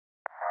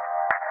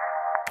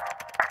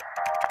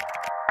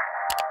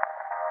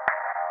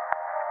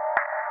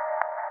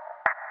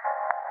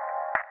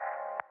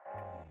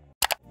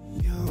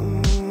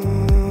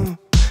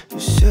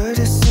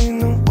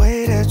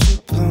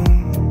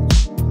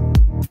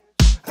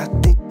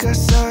like I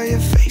saw your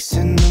face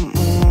in the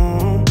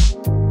moon.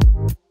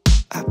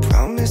 I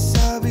promise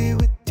I'll be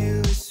with you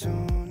as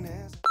soon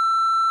as.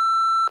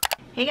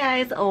 Hey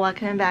guys,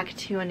 welcome back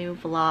to a new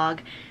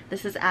vlog.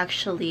 This is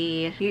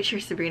actually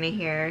future Sabrina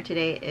here.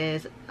 Today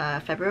is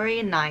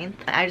February 9th.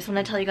 I just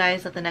want to tell you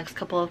guys that the next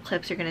couple of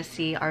clips you're going to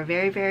see are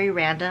very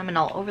random and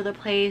all over the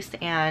place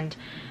and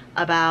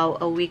about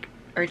a week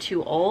or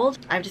two old.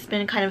 I've just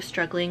been kind of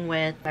struggling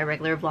with my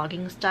regular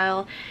vlogging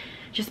style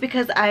just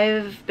because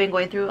I've been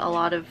going through a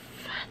lot of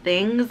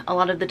things. A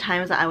lot of the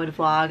times that I would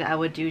vlog, I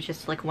would do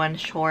just like one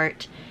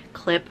short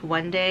clip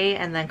one day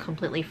and then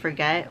completely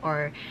forget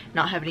or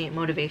not have any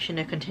motivation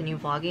to continue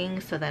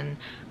vlogging, so then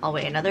I'll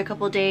wait another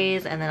couple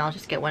days and then I'll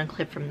just get one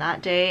clip from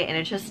that day, and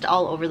it's just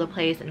all over the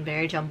place and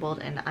very jumbled.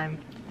 And I'm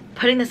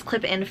putting this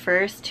clip in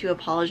first to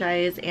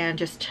apologize and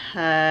just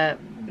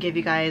give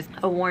you guys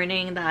a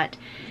warning that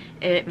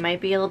it might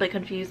be a little bit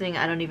confusing.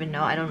 I don't even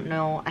know. I don't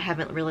know. I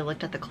haven't really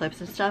looked at the clips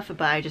and stuff, but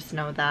I just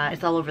know that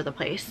it's all over the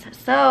place.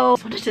 So I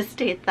just wanted to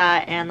state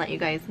that and let you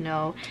guys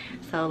know.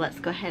 So let's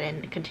go ahead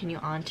and continue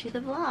on to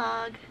the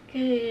vlog.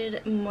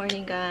 Good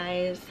morning,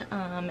 guys.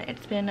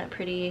 It's been a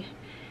pretty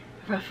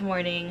rough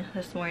morning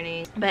this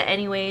morning. But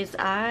anyways,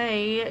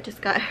 I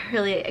just got a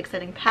really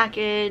exciting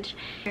package.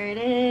 Here it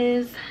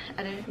is.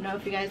 I don't know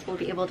if you guys will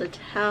be able to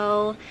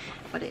tell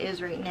what it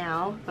is right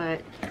now,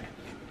 but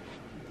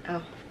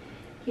oh,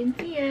 you can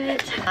see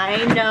it.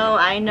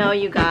 I know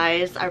you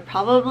guys are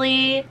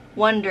probably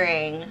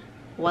wondering,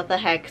 what the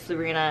heck,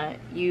 Sabrina?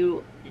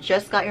 You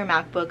just got your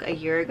MacBook a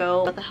year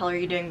ago. What the hell are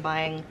you doing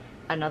buying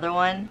another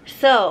one?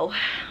 So,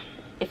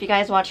 if you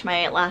guys watched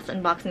my last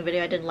unboxing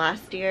video I did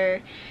last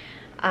year,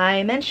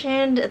 I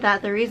mentioned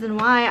that the reason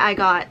why I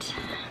got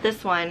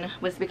this one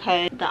was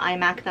because the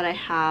iMac that I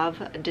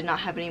have did not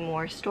have any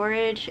more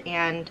storage,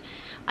 and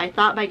I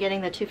thought by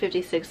getting the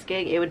 256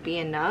 gig it would be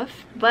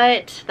enough,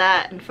 but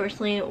that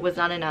unfortunately was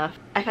not enough.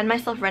 I found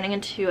myself running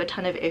into a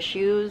ton of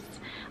issues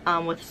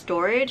with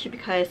storage,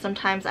 because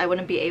sometimes I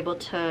wouldn't be able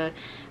to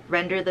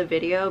render the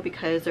video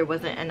because there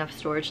wasn't enough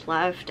storage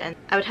left, and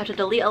I would have to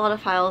delete a lot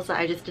of files that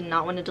I just did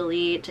not want to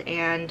delete,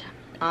 and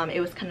it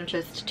was kind of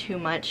just too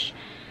much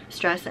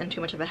stress and too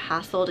much of a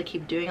hassle to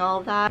keep doing all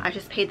of that. I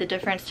just paid the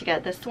difference to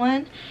get this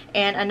one.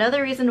 And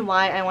another reason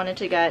why I wanted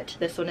to get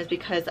this one is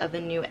because of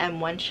the new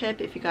M1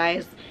 chip. If you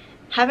guys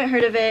haven't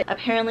heard of it,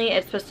 apparently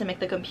it's supposed to make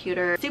the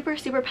computer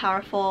super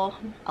powerful,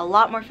 a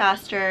lot more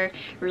faster,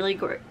 really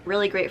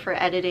great for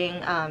editing,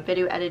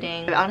 video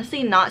editing. I've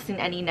honestly not seen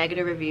any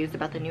negative reviews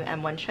about the new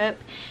M1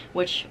 chip,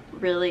 which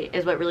really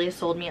is what really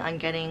sold me on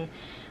getting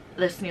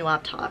this new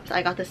laptop.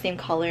 I got the same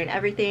color and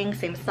everything,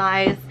 same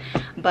size,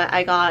 but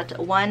I got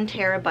 1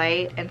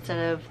 terabyte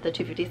instead of the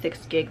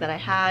 256 gig that I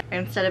had.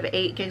 Instead of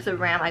 8 gigs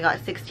of RAM, I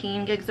got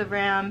 16 gigs of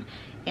RAM,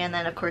 and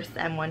then of course the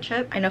M1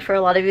 chip. I know for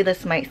a lot of you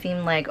this might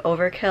seem like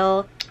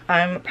overkill.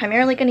 I'm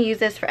primarily going to use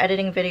this for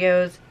editing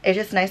videos. It's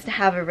just nice to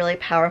have a really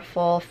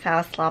powerful,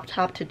 fast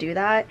laptop to do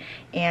that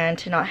and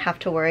to not have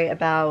to worry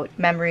about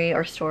memory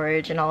or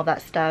storage and all of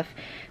that stuff.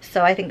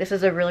 So I think this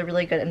is a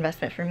really good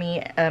investment for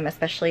me,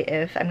 especially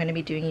if I'm going to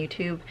be doing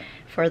YouTube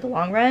for the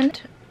long run.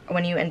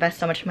 When you invest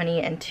so much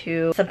money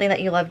into something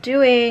that you love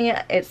doing,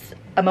 it's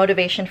a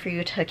motivation for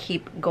you to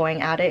keep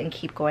going at it and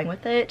keep going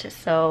with it.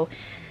 So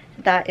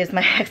that is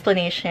my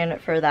explanation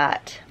for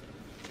that.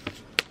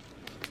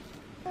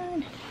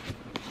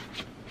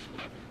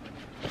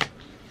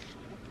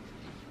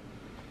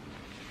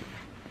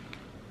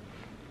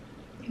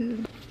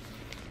 Ooh.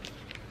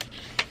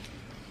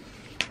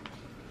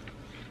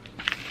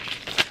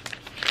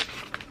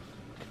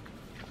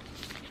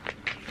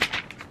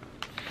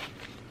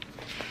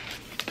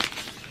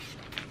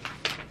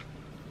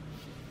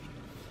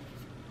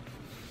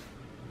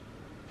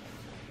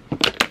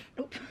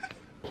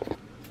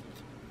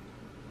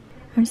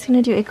 I'm just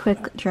gonna do a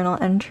quick journal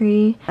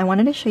entry. I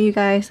wanted to show you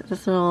guys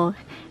this little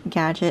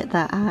gadget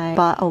that I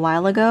bought a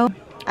while ago.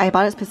 I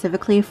bought it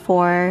specifically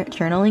for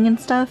journaling and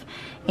stuff,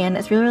 and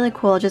it's really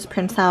cool. It just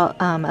prints out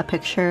a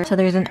picture. So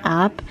there's an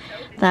app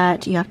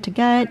that you have to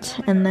get,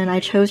 and then I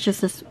chose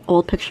just this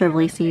old picture of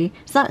Lacey.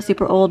 It's not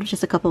super old,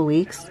 just a couple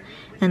weeks.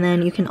 And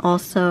then you can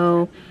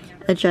also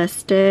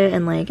adjust it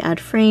and like add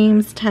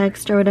frames,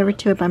 text, or whatever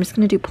to it, but I'm just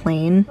gonna do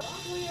plain.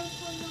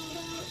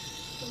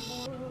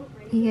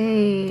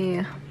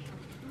 Yay!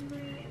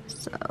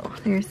 So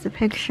there's the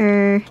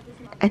picture.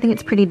 I think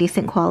it's pretty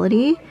decent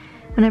quality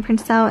when it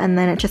prints out, and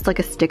then it's just like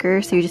a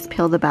sticker, so you just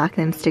peel the back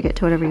and stick it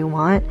to whatever you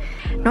want.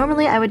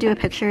 Normally I would do a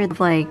picture of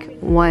like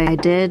what I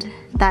did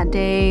that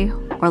day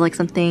or like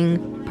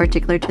something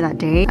particular to that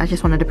day. I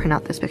just wanted to print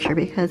out this picture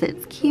because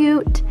it's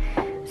cute.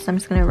 So I'm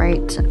just gonna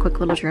write a quick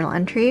little journal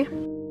entry.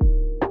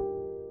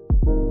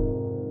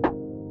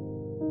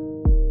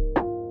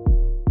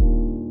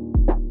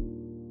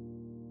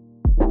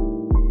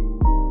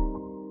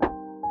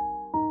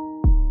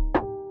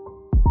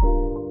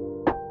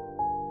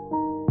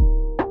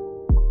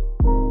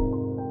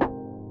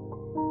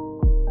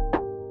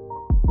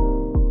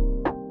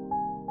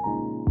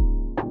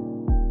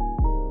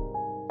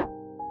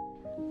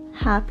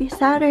 Happy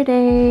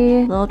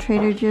Saturday! Little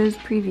Trader Joe's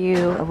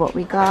preview of what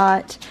we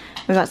got.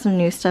 We got some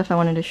new stuff I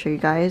wanted to show you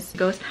guys.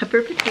 Ghost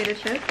pepper potato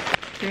chips,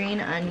 green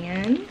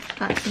onion.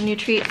 Got some new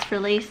treats for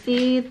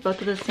Lacey, both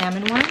of the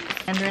salmon ones.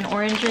 Mandarin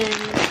oranges,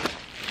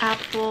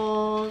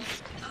 apples,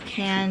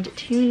 canned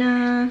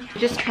tuna. I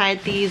just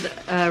tried these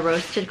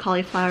roasted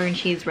cauliflower and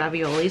cheese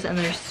raviolis and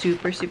they're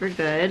super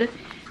good.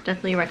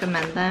 Definitely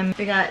recommend them.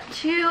 We got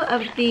 2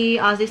 of the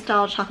Aussie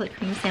style chocolate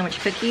cream sandwich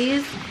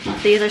cookies.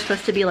 These are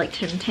supposed to be like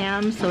Tim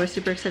Tams, so we're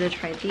super excited to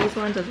try these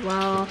ones as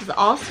well. This is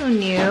also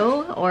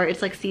new, or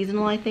it's like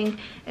seasonal I think.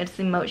 It's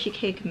the mochi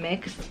cake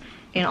mix,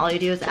 and all you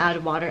do is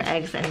add water,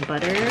 eggs, and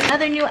butter.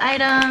 Another new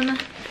item.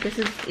 This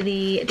is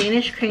the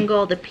Danish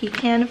Kringle, the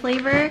pecan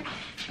flavor.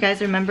 You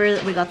guys remember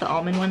that we got the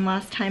almond one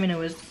last time and it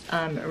was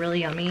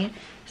really yummy.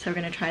 So we're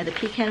gonna try the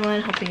pecan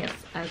one, hoping it's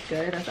as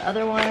good as the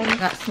other one.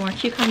 Got some more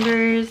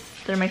cucumbers.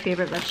 They're my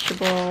favorite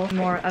vegetable.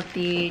 More of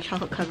the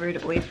chocolate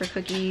covered wafer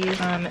cookies.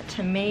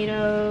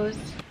 Tomatoes.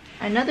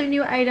 Another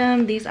new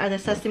item. These are the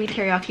sesame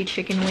teriyaki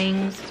chicken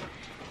wings.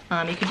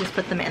 You can just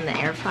put them in the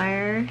air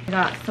fryer. I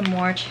got some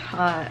more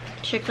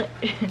chicken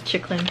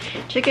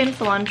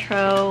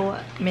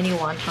cilantro mini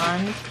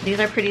wontons. These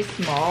are pretty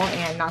small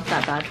and not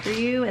that bad for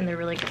you, and they're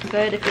really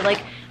good if you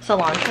like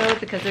cilantro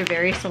because they're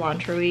very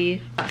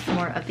cilantro-y. Got some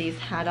more of these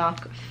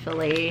haddock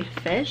fillet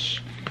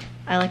fish.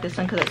 I like this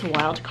one because it's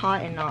wild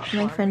caught and not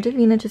farmed. My friend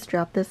Davina just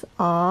dropped this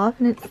off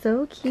and it's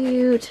so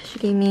cute. She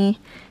gave me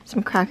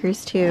some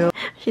crackers too.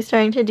 She's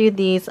starting to do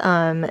these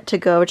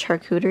to-go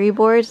charcuterie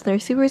boards. They're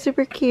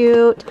super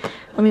cute.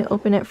 Let me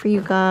open it for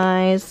you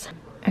guys.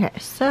 Okay,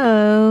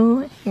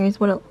 so here's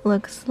what it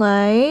looks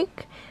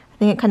like. I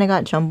think it kind of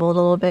got jumbled a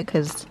little bit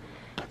because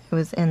it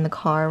was in the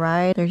car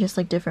ride. They're just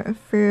like different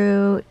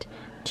fruit,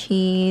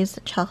 cheese,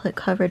 chocolate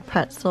covered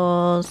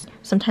pretzels.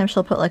 Sometimes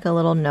she'll put like a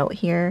little note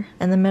here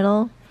in the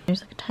middle.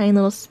 There's like a tiny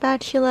little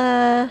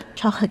spatula,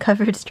 chocolate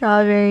covered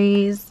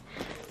strawberries,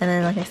 and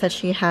then like I said,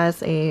 she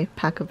has a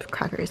pack of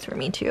crackers for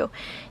me too.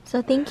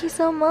 So thank you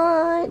so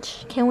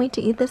much. Can't wait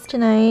to eat this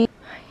tonight.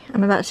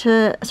 I'm about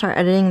to start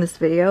editing this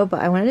video,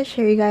 but I wanted to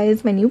show you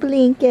guys my new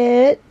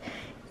blanket.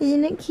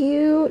 Isn't it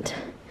cute?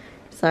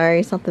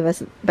 Sorry, it's not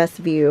the best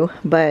view,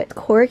 but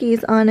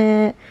corgis on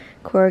it.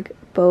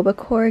 Boba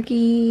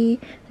corgi.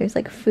 There's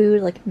like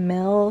food, like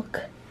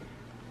milk,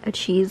 a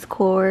cheese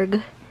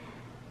corg.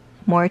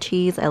 More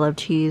cheese. I love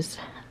cheese.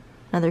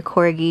 Another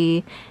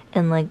corgi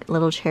and like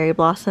little cherry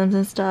blossoms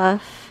and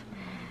stuff.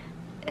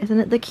 Isn't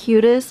it the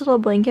cutest little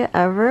blanket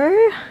ever?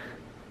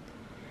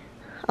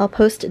 I'll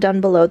post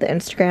down below the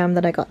Instagram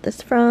that I got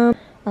this from.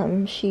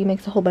 She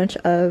makes a whole bunch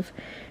of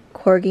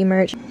corgi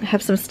merch. I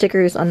have some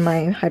stickers on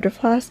my Hydro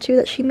Flask too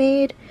that she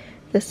made.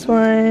 This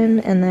one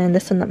and then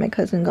this one that my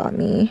cousin got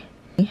me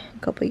a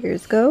couple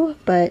years ago.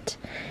 But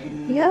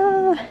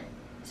yeah.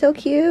 So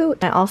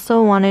cute. I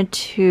also wanted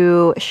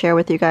to share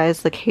with you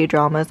guys the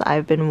K-dramas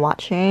I've been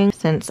watching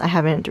since I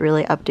haven't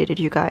really updated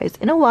you guys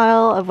in a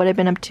while of what I've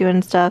been up to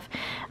and stuff,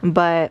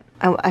 but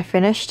I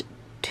finished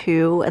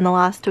 2 in the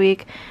last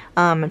week.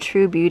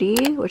 True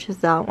Beauty, which is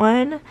that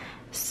one.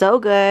 So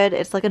good.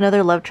 It's like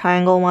another love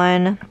triangle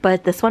one,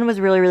 but this one was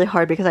really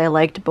hard because I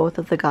liked both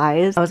of the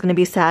guys. I was gonna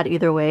be sad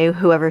either way,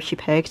 whoever she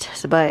picked,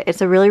 but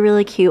it's a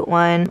really cute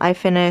one. I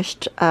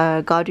finished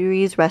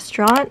Gauduri's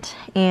Restaurant,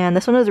 and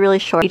this one was really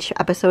short. Each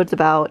episode's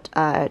about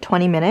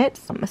 20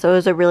 minutes, so it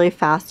was a really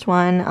fast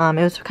one.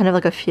 It was kind of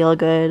like a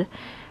feel-good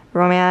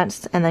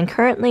romance. And then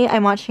currently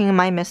I'm watching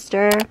My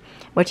Mister,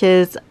 which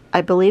is, I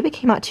believe it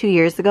came out 2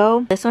 years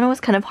ago. This one was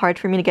kind of hard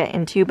for me to get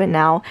into, but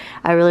now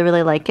I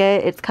really like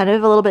it. It's kind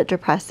of a little bit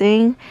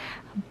depressing,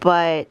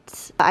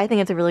 but I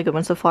think it's a really good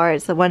one so far.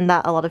 It's the one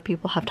that a lot of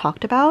people have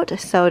talked about,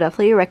 so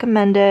definitely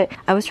recommend it.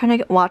 I was trying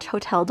to watch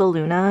Hotel de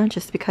Luna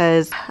just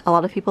because a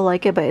lot of people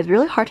like it, but it's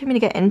really hard for me to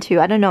get into.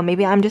 I don't know,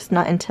 maybe I'm just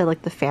not into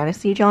like the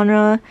fantasy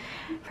genre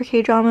for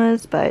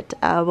K-dramas, but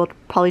we'll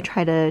probably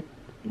try to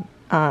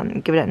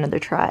give it another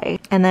try.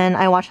 And then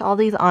I watched all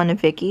these on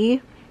Viki.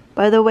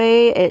 By the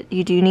way,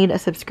 you do need a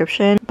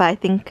subscription, but I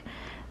think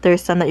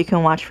there's some that you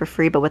can watch for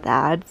free but with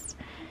ads.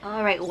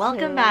 Alright,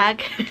 welcome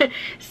back.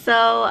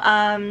 So,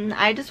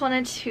 I just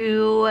wanted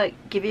to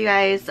give you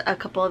guys a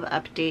couple of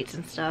updates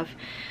and stuff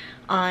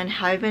on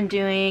how I've been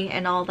doing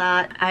and all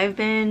that. I've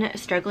been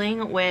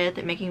struggling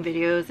with making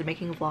videos and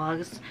making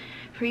vlogs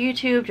for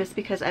YouTube just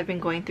because I've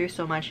been going through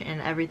so much and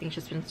everything's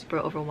just been super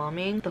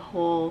overwhelming. The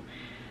whole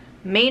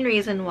main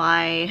reason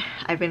why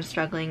I've been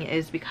struggling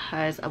is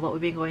because of what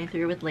we've been going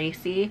through with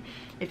Lacey.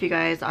 If you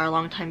guys are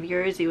longtime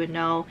viewers, you would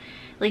know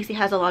Lacey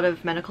has a lot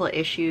of medical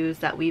issues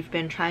that we've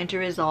been trying to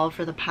resolve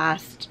for the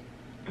past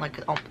like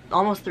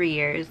almost 3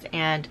 years,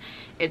 and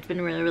it's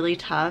been really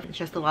tough.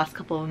 Just the last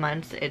couple of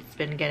months it's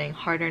been getting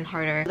harder and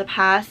harder. For the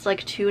past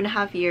like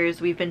 2.5 years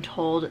we've been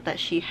told that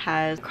she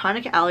has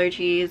chronic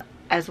allergies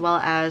as well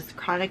as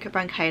chronic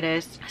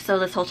bronchitis. So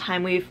this whole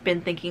time we've been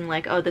thinking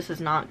like, oh, this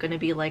is not going to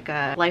be like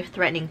a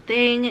life-threatening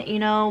thing, you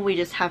know, we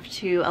just have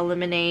to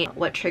eliminate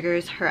what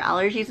triggers her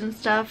allergies and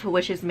stuff,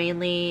 which is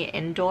mainly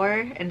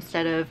indoor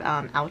instead of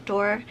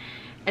outdoor.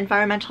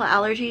 environmental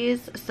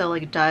allergies, so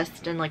like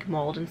dust and like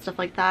mold and stuff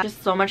like that.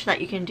 Just so much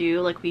that you can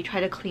do. Like we try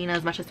to clean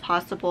as much as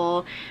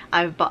possible.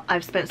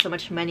 I've spent so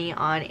much money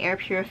on air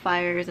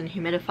purifiers and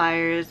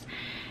humidifiers,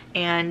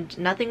 and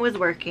nothing was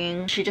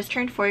working. She just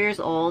turned 4 years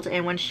old,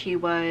 and when she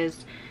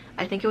was,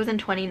 I think it was in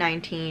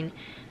 2019,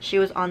 she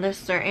was on this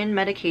certain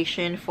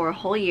medication for a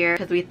whole year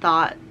because we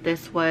thought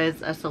this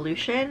was a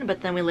solution,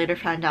 but then we later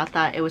found out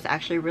that it was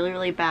actually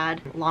really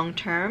bad long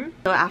term.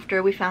 So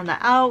after we found that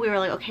out, we were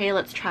like, okay,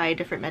 let's try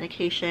different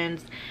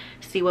medications,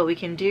 see what we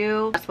can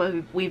do. That's what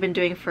we've been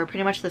doing for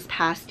pretty much this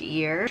past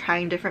year,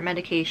 trying different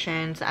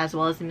medications, as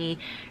well as me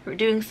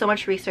doing so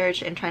much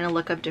research and trying to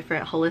look up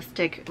different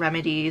holistic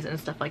remedies and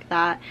stuff like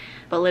that,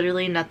 but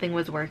literally nothing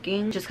was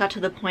working. Just got to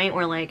the point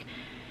where like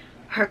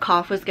her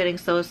cough was getting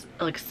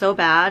so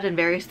bad and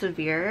very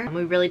severe, and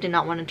we really did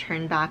not want to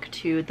turn back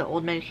to the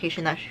old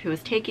medication that she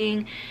was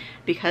taking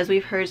because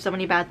we've heard so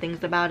many bad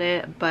things about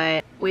it.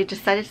 But we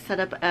decided to set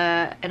up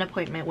an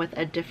appointment with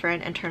a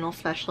different internal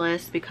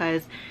specialist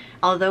because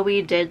although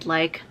we did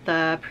like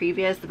the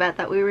previous vet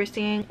that we were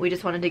seeing, we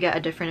just wanted to get a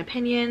different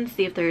opinion,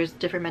 see if there's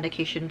different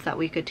medications that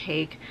we could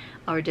take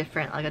or a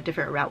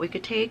different route we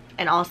could take.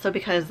 And also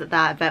because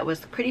that vet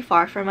was pretty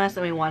far from us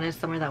and we wanted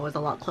somewhere that was a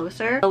lot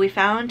closer. So we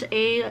found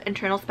a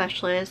internal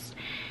specialist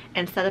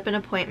and set up an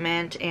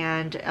appointment,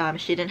 and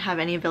she didn't have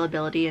any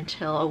availability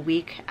until a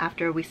week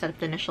after we set up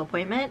the initial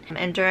appointment.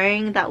 And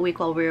during that week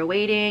while we were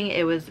waiting,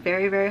 it was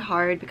very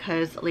hard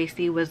because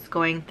Lacey was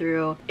going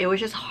through, it was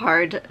just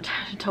hard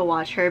to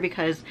watch her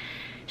because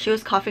she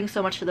was coughing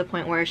so much to the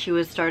point where she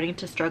was starting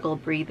to struggle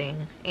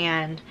breathing,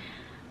 and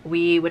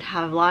we would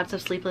have lots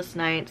of sleepless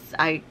nights.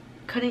 I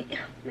couldn't,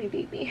 my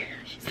baby,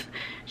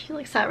 she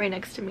like sat right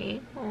next to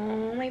me.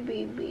 Oh, my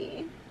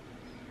baby,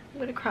 I'm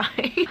gonna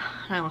cry.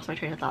 I lost my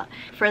train of thought.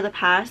 For the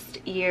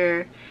past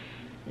year,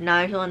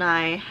 Nigel and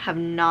I have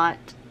not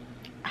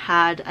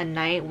had a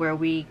night where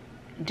we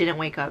didn't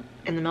wake up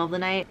in the middle of the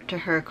night to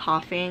her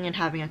coughing and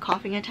having a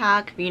coughing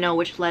attack, you know,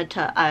 which led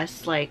to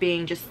us like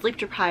being just sleep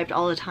deprived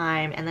all the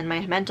time. And then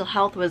my mental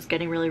health was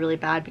getting really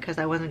bad because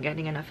I wasn't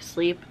getting enough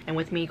sleep, and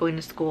with me going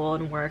to school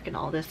and work and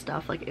all this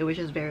stuff, like it was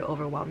just very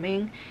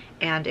overwhelming,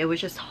 and it was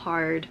just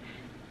hard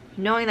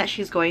knowing that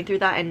she's going through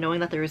that and knowing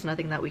that there was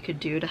nothing that we could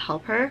do to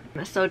help her.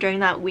 So during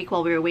that week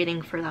while we were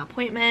waiting for that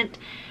appointment,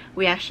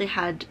 we actually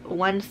had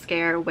one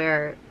scare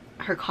where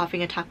her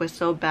coughing attack was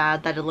so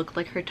bad that it looked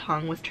like her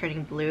tongue was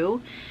turning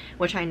blue,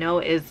 which I know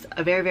is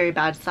a very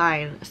bad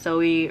sign. So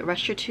we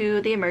rushed her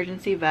to the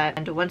emergency vet,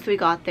 and once we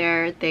got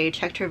there, they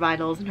checked her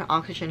vitals and her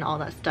oxygen, all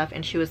that stuff,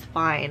 and she was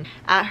fine.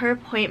 At her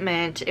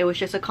appointment, it was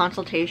just a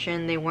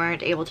consultation. They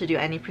weren't able to do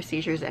any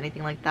procedures,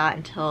 anything like that,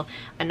 until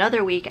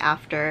another week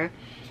after,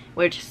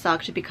 which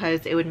sucked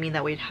because it would mean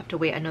that we'd have to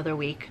wait another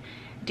week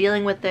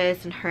dealing with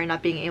this and her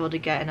not being able to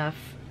get enough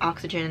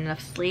oxygen and enough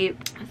sleep.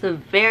 It's a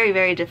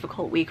very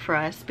difficult week for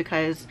us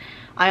because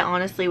I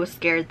honestly was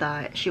scared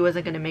that she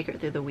wasn't going to make it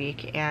through the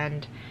week,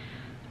 and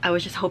I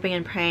was just hoping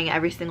and praying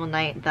every single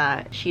night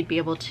that she'd be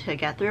able to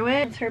get through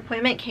it. Once her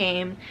appointment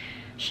came,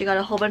 she got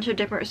a whole bunch of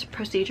different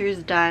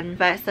procedures done.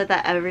 Vet said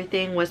that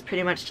everything was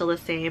pretty much still the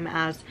same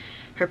as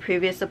her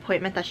previous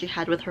appointment that she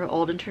had with her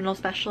old internal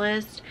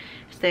specialist,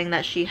 saying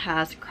that she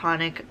has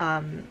chronic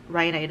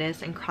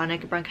rhinitis and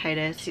chronic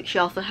bronchitis. She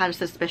also had a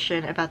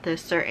suspicion about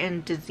this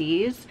certain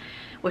disease,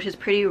 which is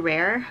pretty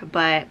rare,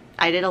 but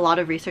I did a lot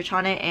of research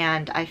on it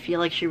and I feel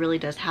like she really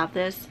does have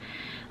this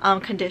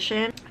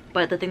condition.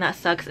 But the thing that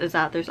sucks is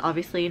that there's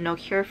obviously no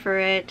cure for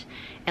it,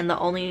 and the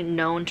only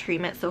known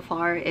treatment so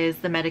far is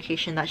the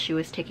medication that she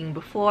was taking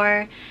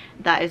before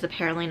that is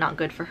apparently not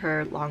good for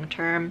her long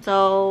term.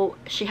 So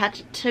she had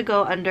to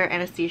go under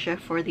anesthesia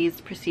for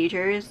these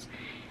procedures,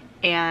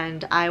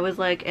 and I was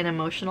like an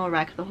emotional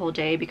wreck the whole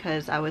day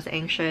because I was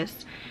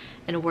anxious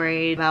and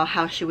worried about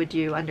how she would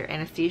do under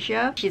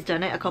anesthesia. She's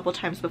done it a couple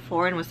times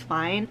before and was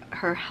fine.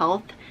 Her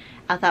health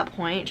at that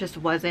point just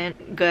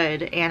wasn't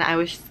good, and I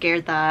was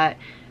scared that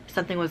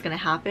something was going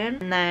to happen.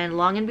 And then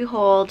long and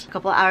behold, a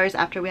couple hours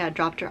after we had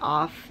dropped her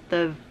off,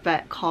 the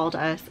vet called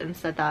us and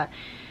said that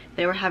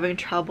they were having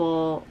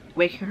trouble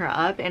waking her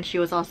up, and she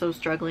was also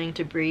struggling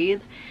to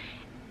breathe,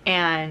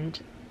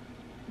 and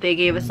they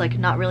gave us like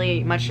not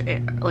really much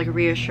like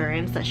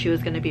reassurance that she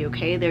was going to be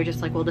okay. They were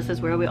just like, well, this is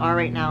where we are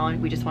right now,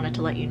 and we just wanted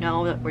to let you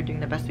know that we're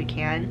doing the best we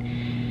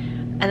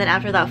can. And then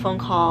after that phone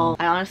call,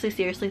 I honestly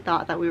seriously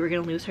thought that we were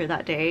going to lose her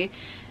that day,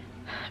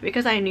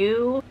 because I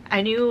knew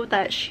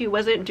that she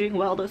wasn't doing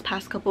well those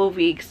past couple of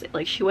weeks.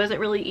 Like, she wasn't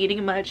really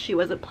eating much, she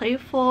wasn't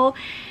playful,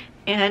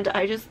 and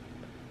I just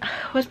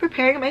was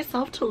preparing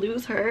myself to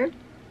lose her.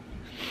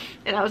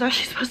 And I was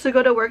actually supposed to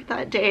go to work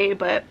that day,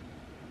 but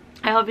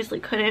I obviously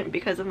couldn't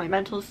because of my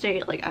mental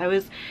state. Like, I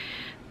was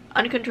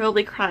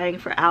uncontrollably crying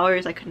for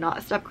hours. I could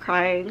not stop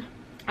crying.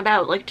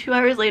 About like 2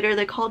 hours later,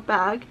 they called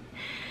back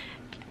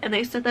and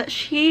they said that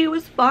she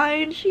was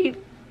fine, she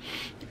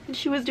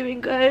was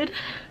doing good.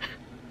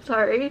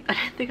 Sorry, I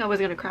didn't think I was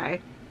gonna cry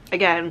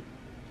again.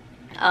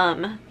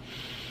 And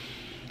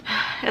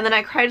then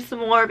I cried some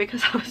more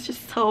because I was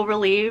just so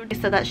relieved. They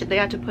said that they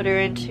had to put her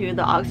into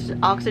the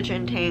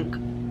oxygen tank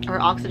or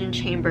oxygen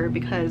chamber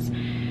because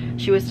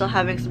she was still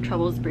having some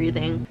troubles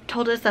breathing.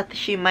 Told us that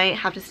she might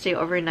have to stay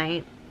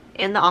overnight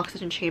in the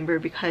oxygen chamber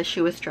because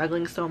she was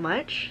struggling so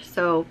much.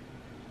 So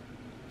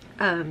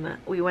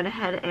we went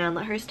ahead and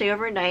let her stay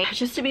overnight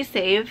just to be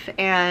safe,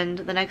 and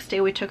the next day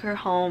we took her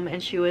home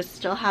and she was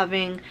still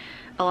having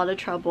a lot of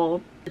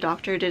trouble. The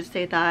doctor did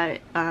say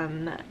that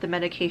the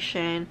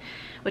medication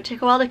would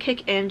take a while to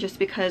kick in just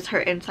because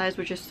her insides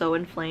were just so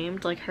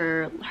inflamed, like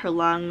her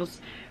lungs,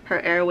 her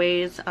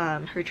airways,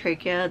 her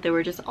trachea, they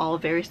were just all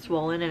very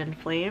swollen and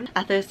inflamed.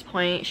 At this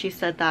point she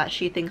said that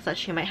she thinks that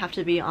she might have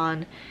to be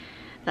on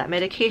that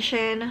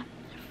medication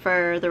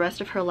for the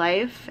rest of her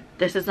life.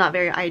 This is not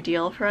very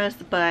ideal for us,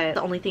 but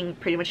the only thing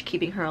pretty much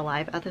keeping her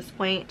alive at this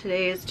point.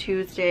 Today is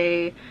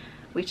Tuesday.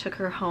 We took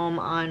her home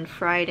on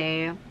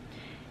Friday,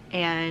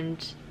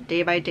 and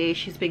day by day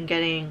she's been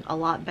getting a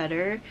lot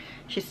better.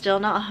 She's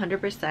still not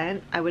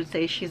 100%. I would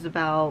say she's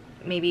about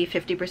maybe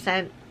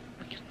 50%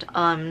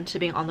 to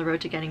being on the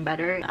road to getting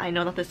better. I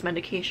know that this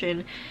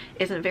medication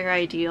isn't very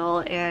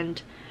ideal and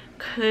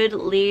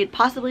could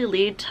possibly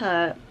lead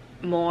to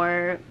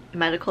more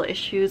medical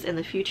issues in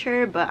the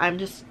future, but I'm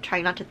just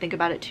trying not to think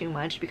about it too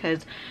much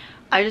because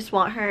I just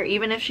want her,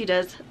 even if she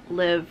does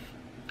live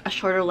a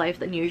shorter life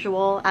than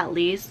usual, at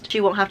least she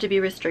won't have to be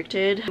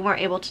restricted. We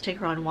weren't able to take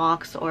her on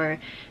walks or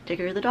take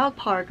her to the dog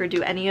park or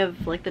do any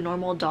of like the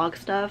normal dog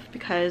stuff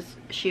because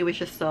she was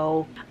just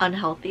so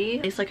unhealthy.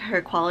 At least like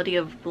her quality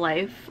of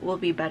life will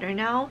be better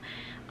now,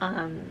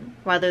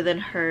 rather than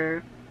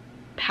her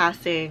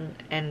passing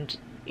and,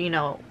 you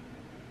know,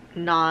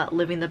 not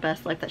living the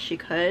best life that she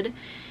could.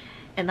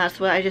 And that's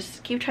what I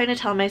just keep trying to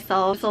tell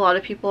myself. There's a lot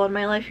of people in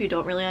my life who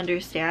don't really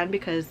understand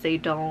because they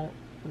don't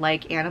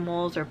like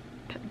animals or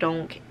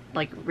don't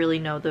like really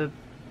know the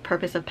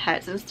purpose of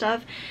pets and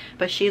stuff,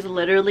 but she's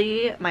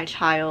literally my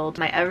child,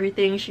 my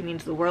everything. She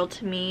means the world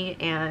to me,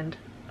 and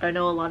I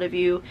know a lot of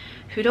you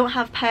who don't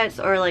have pets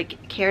or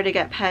like care to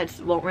get pets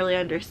won't really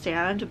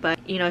understand, but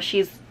you know,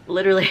 she's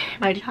literally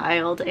my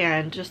child,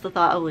 and just the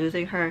thought of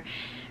losing her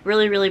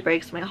really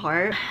breaks my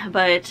heart.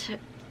 But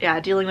yeah,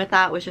 dealing with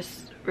that was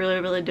just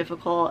really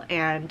difficult,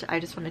 and I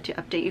just wanted to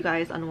update you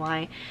guys on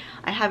why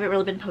I haven't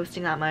really been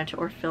posting that much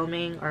or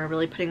filming or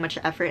really putting much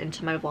effort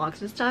into my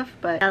vlogs and stuff.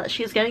 But now that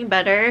she's getting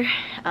better,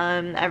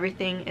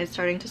 everything is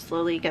starting to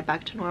slowly get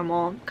back to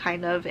normal,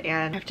 kind of,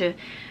 and I have to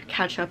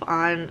catch up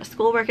on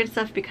schoolwork and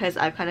stuff because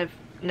I've kind of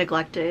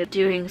neglected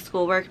doing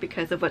schoolwork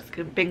because of what's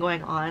been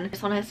going on. I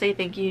just want to say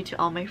thank you to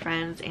all my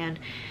friends and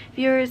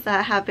viewers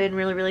that have been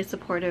really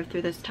supportive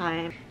through this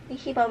time.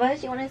 Nikki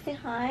Bubba, you want to say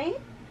hi?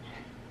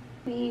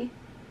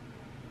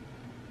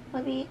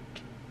 Bubby,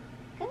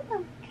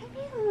 come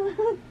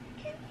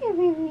here,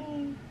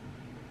 baby.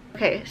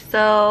 Okay,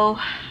 so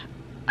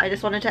I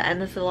just wanted to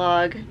end this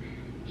vlog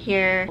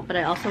here, but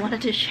I also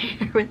wanted to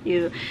share with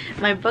you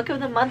my book of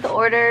the month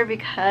order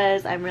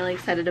because I'm really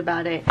excited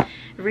about it.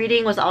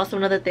 Reading was also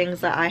one of the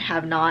things that I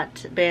have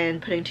not been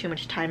putting too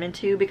much time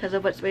into because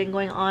of what's been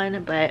going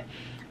on, but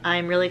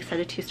I'm really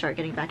excited to start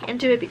getting back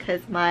into it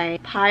because my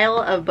pile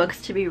of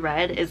books to be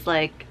read is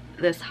like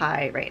this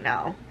high right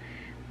now.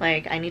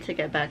 Like, I need to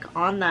get back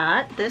on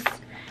that. This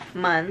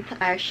month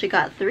I actually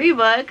got 3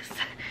 books.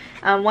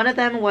 One of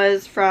them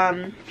was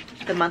from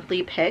the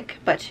monthly pick,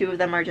 but 2 of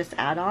them are just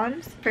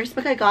add-ons. First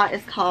book I got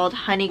is called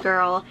Honey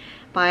Girl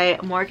by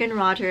Morgan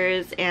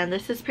Rogers, and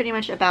this is pretty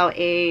much about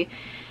a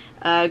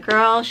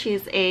girl.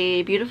 She's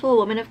a beautiful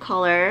woman of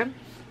color,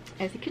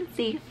 as you can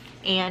see,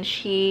 and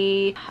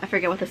I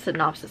forget what the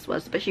synopsis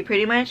was, but she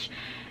pretty much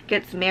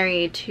gets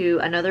married to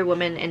another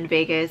woman in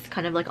Vegas,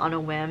 kind of like on a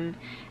whim.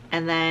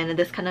 And then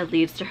this kind of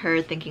leads to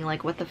her thinking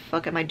like, what the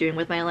fuck am I doing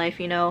with my life,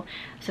 you know?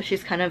 So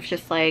she's kind of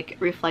just like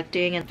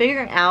reflecting and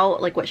figuring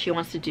out like what she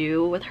wants to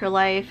do with her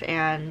life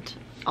and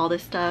all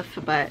this stuff.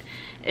 But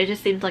it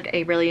just seems like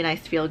a really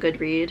nice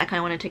feel-good read. I kind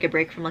of want to take a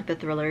break from like the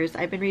thrillers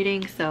I've been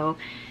reading. So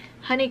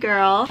Honey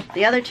Girl.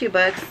 The other 2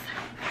 books,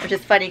 which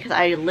is funny because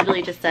I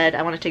literally just said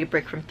I want to take a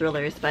break from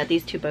thrillers, but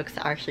these 2 books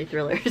are actually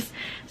thrillers.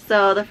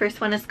 So the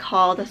first one is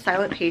called The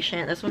Silent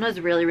Patient. This one was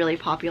really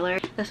popular.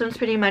 This one's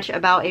pretty much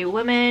about a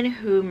woman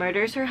who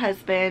murders her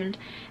husband,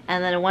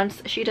 and then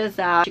once she does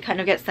that, she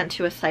kind of gets sent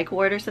to a psych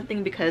ward or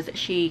something because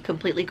she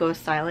completely goes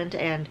silent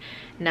and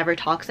never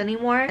talks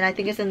anymore. And I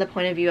think it's in the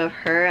point of view of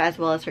her as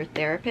well as her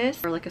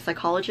therapist, or like a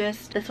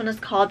psychologist. This one is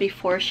called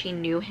Before She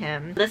Knew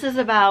Him. This is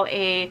about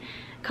a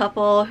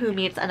couple who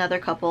meets another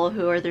couple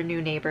who are their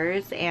new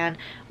neighbors, and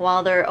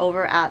while they're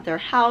over at their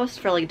house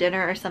for like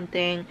dinner or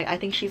something, I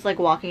think she's like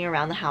walking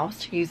around the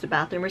house to use the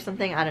bathroom or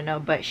something, I don't know,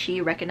 but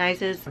she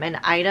recognizes an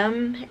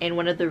item in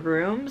one of the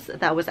rooms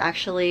that was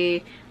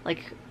actually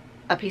like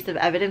a piece of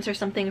evidence or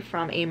something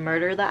from a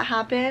murder that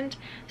happened.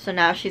 So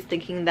now she's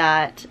thinking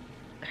that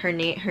her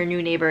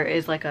new neighbor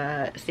is like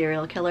a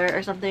serial killer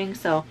or something.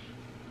 So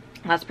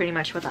That's pretty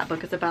much what that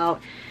book is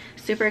about.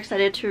 Super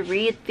excited to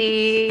read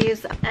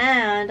these.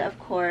 And of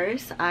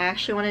course, I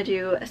actually want to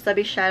do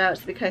subbie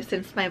shoutouts because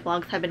since my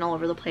vlogs have been all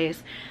over the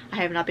place, I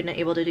have not been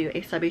able to do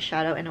a subbie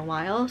shoutout in a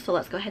while. So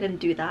let's go ahead and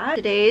do that.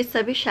 Today's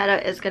subbie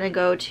shoutout is going to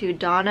go to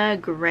Donna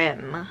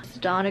Grimm.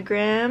 Donna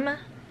Grimm,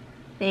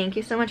 thank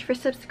you so much for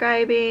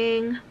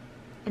subscribing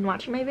and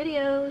watching my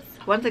videos.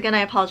 Once again,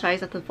 I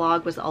apologize that the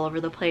vlog was all over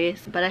the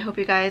place, but I hope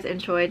you guys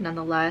enjoyed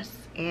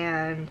nonetheless,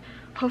 and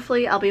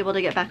hopefully I'll be able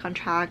to get back on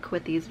track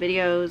with these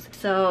videos.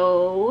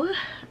 So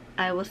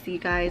I will see you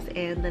guys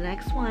in the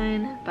next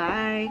one.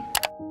 Bye.